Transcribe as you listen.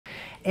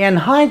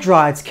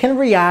Anhydrides can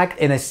react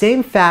in the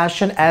same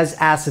fashion as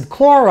acid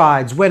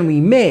chlorides when we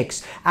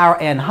mix our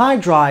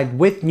anhydride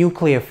with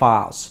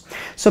nucleophiles.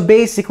 So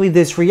basically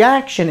this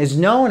reaction is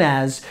known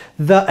as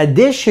the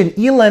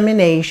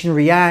addition-elimination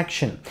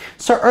reaction.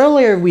 So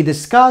earlier we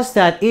discussed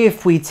that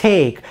if we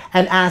take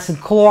an acid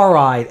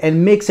chloride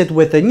and mix it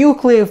with a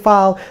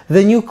nucleophile,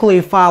 the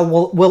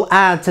nucleophile will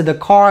add to the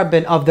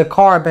carbon of the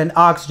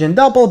carbon-oxygen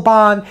double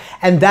bond,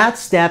 and that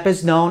step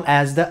is known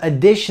as the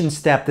addition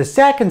step. The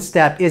second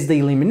step is the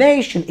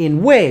elimination,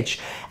 in which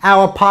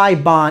our pi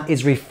bond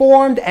is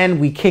reformed and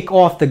we kick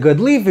off the good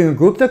leaving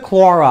group, the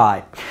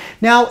chloride.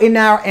 Now in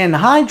our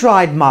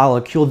anhydride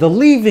molecule, the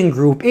leaving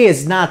group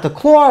is not the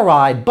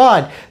chloride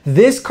but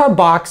this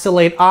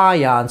carboxylate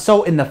ion.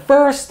 So in the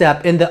first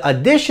step, in the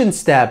addition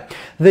step,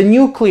 the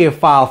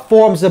nucleophile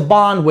forms a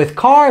bond with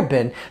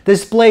carbon,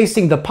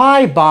 displacing the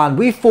pi bond.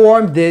 We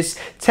form this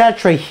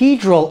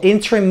tetrahedral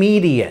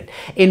intermediate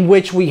in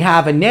which we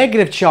have a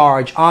negative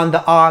charge on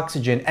the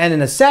oxygen. And in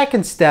the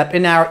second step,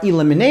 in our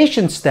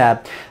elimination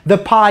step, the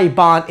pi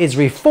bond is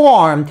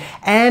reformed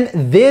and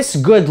this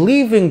good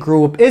leaving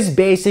group is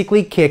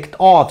basically kicked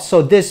off.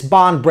 So this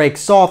bond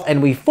breaks off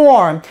and we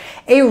form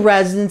a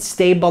resonance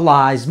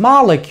stabilized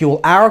molecule,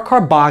 our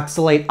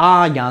carboxylate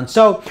ion.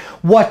 So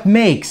what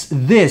makes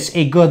this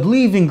a good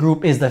leaving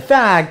group is the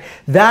fact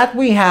that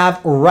we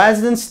have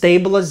resonance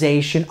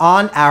stabilization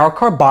on our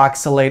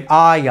carboxylate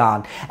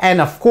ion.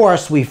 And of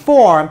course we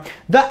form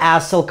the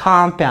acyl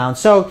compound.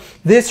 So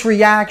this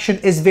reaction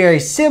is very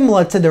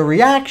similar to the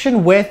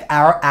reaction with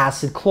our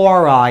acid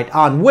chloride,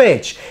 on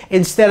which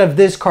instead of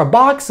this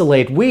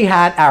carboxylate we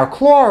had our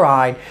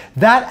chloride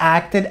that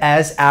acted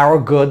as our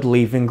good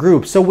leaving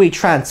group. So we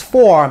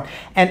transform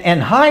an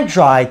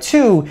anhydride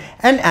to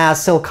an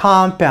acyl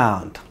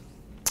compound.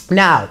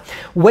 Now,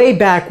 way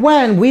back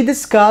when, we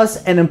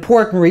discussed an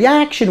important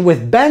reaction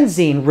with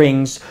benzene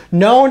rings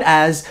known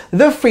as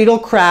the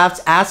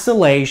friedel-crafts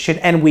acylation,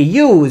 and we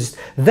used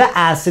the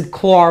acid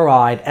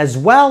chloride as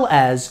well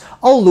as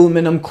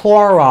aluminum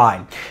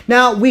chloride.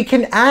 Now, we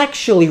can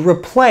actually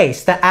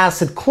replace the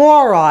acid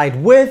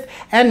chloride with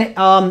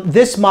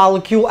this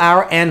molecule,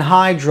 our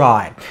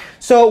anhydride.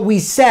 So we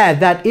said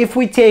that if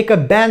we take a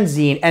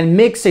benzene and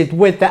mix it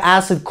with the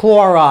acid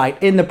chloride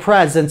in the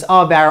presence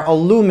of our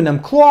aluminum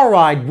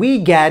chloride, we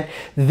get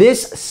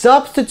this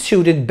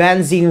substituted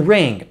benzene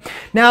ring.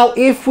 Now,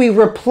 if we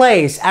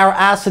replace our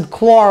acid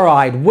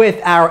chloride with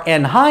our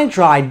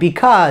anhydride,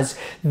 because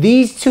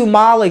these two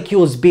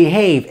molecules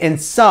behave in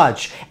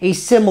such a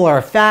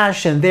similar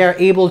fashion, they're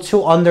able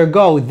to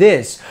undergo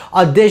this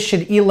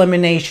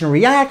addition-elimination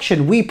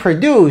reaction, we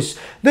produce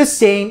the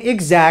same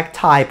exact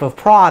type of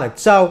product.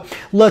 So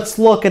let's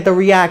look at the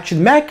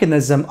reaction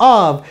mechanism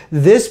of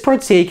this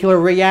particular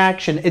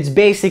reaction. It's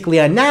basically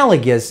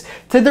analogous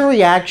to the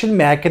reaction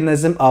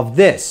mechanism of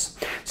this.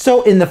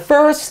 So in the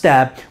first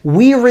step,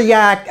 we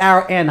react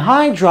our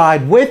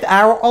anhydride with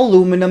our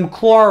aluminum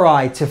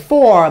chloride to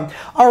form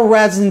a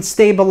resonance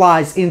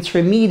stabilized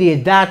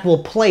intermediate that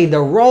will play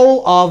the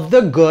role of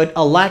the good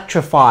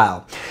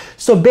electrophile.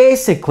 So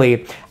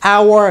basically,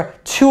 our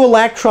two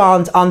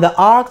electrons on the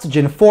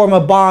oxygen form a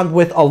bond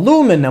with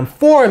aluminum,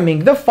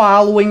 forming the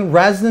following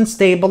resonance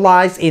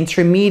stabilized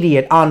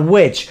intermediate, on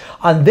which,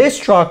 on this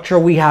structure,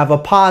 we have a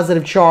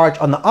positive charge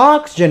on the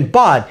oxygen,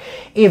 but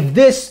if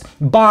this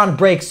bond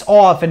breaks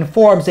off and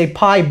forms a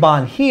pi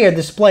bond here,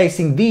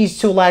 displacing these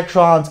two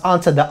electrons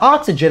onto the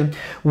oxygen,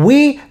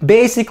 we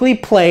basically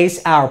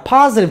place our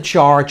positive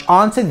charge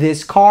onto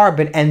this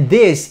carbon, and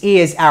this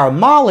is our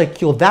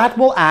molecule that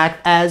will act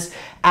as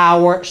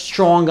our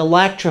strong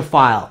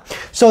electrophile.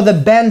 So the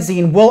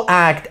benzene will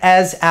act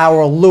as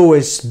our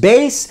Lewis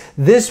base.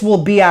 This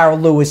will be our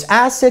Lewis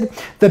acid.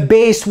 The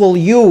base will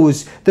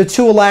use the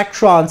two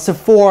electrons to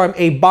form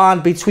a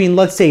bond between,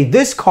 let's say,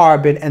 this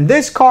carbon,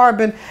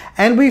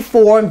 and we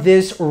form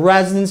this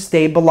resonance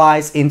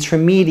stabilized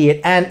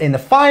intermediate. And in the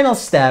final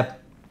step,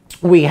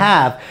 we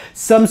have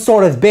some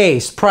sort of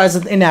base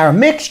present in our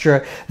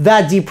mixture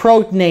that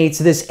deprotonates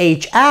this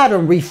H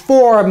atom,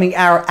 reforming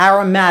our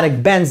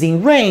aromatic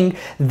benzene ring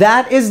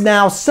that is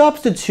now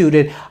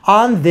substituted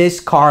on this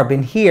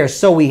carbon here.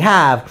 So we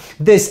have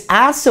this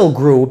acyl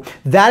group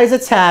that is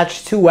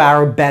attached to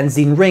our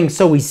benzene ring.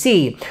 So we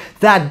see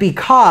that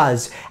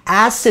because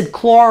acid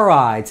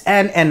chlorides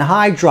and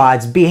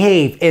anhydrides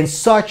behave in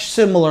such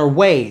similar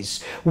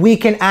ways, we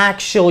can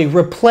actually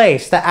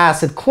replace the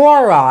acid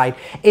chloride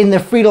in the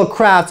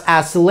friedel-crafts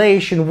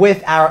acylation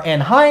with our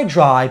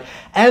anhydride,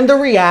 and the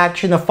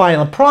reaction, the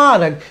final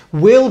product,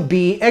 will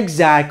be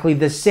exactly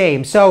the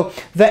same. So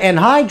the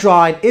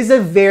anhydride is a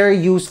very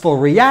useful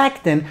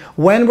reactant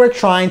when we're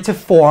trying to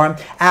form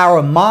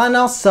our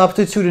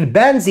monosubstituted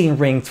benzene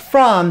rings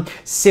from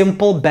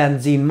simple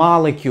benzene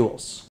molecules.